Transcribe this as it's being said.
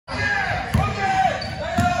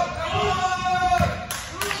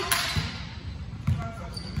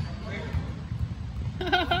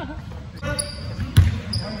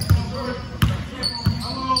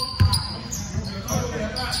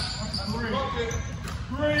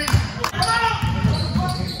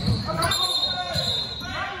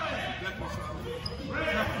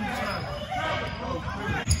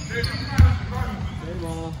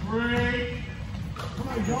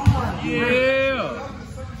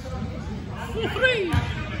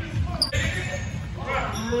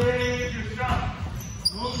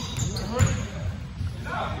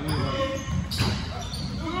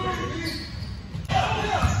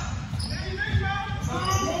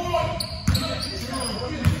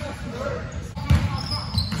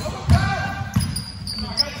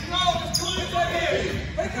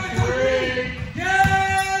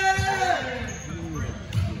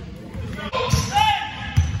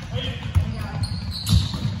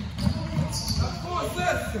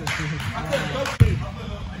They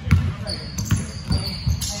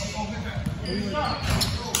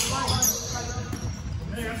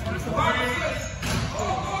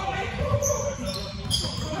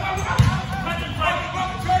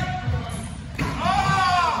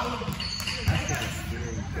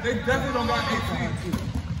definitely don't got 18.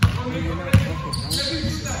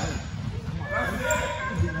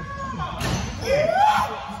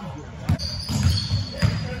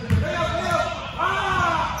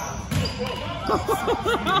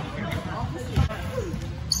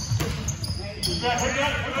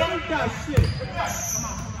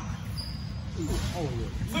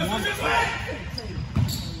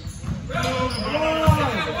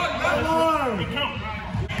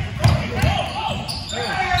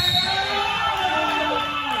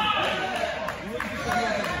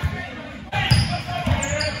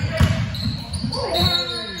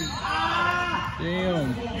 Damn,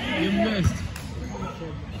 you missed.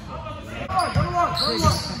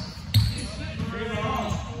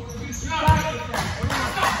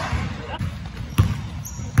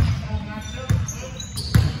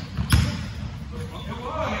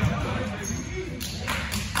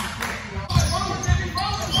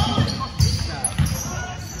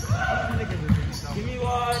 Give me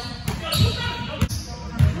one.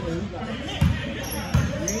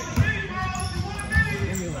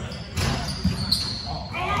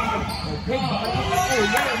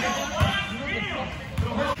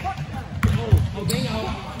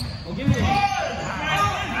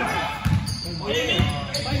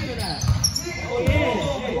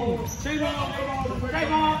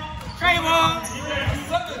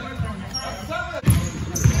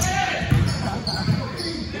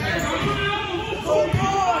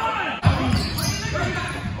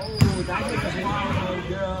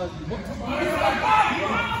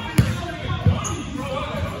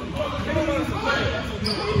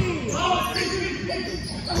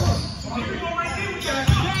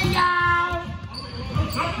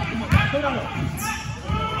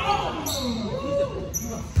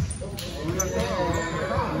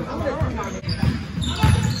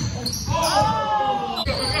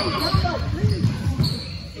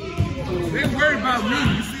 They worry about me.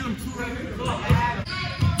 You see them too right there.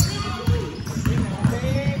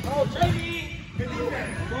 Oh, JB.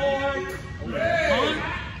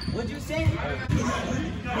 What'd you say?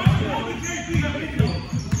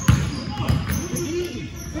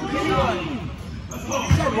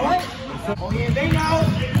 What? Oh yeah, they know.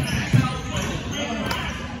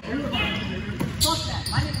 Fuck that.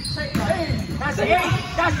 My name is Trey. That's 8.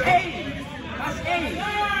 That's 8. That's 8.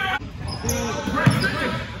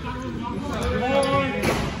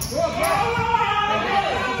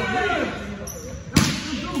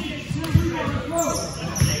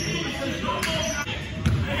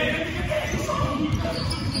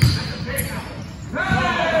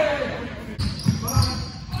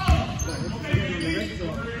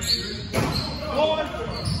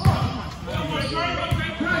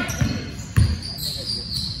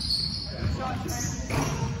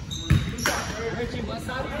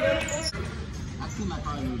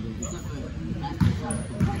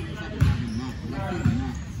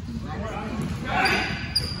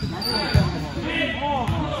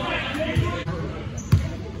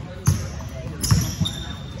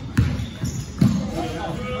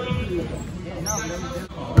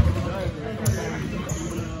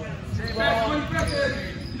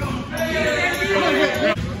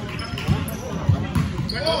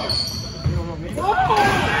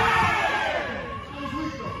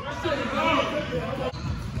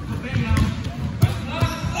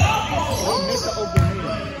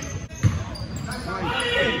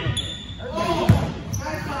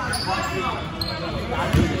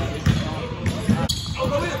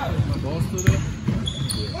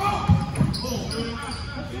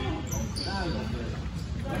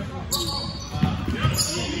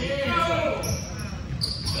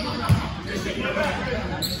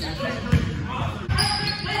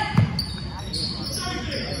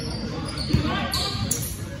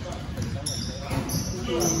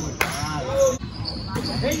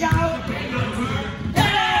 Hey, y'all!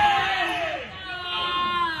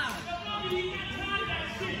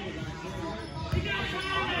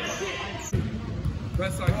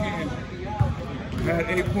 Best I can. I had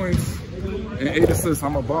 8 points and 8 assists.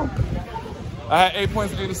 I'm a bum. I had 8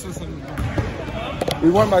 points and 8 assists.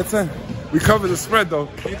 We won by 10. We covered the spread though.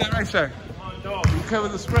 Ain't that right, Shaq? We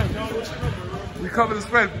covered the spread. We covered the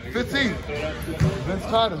spread. 15. Vince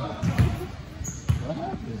Carter. What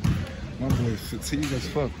happened? My boy's fatigued as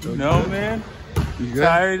fuck. No, man. You good?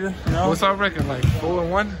 Tired. No. What's our record like?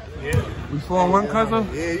 4-1? Yeah. We 4-1, cousin?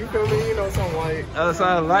 Yeah, you feel me? You know, something like. Other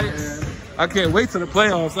side of lights. I can't wait to the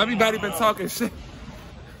playoffs. Everybody been talking shit.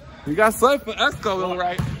 We got something for Esco, though,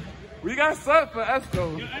 right? We got something for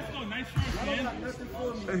Esco. Yo, Esco, nice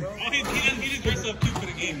shirt, man. He just dressed up cute for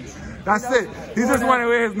the games. That's it. He just want to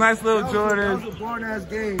wear his nice little Jordans. That was a born-ass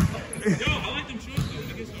game. Yo, I like them shorts,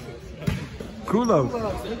 though.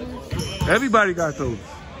 Kulo. Everybody got those.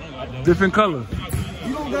 Different colors.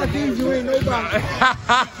 You don't got these, you ain't nobody.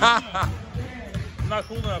 I'm not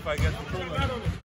cool enough, I guess. I'm cool enough.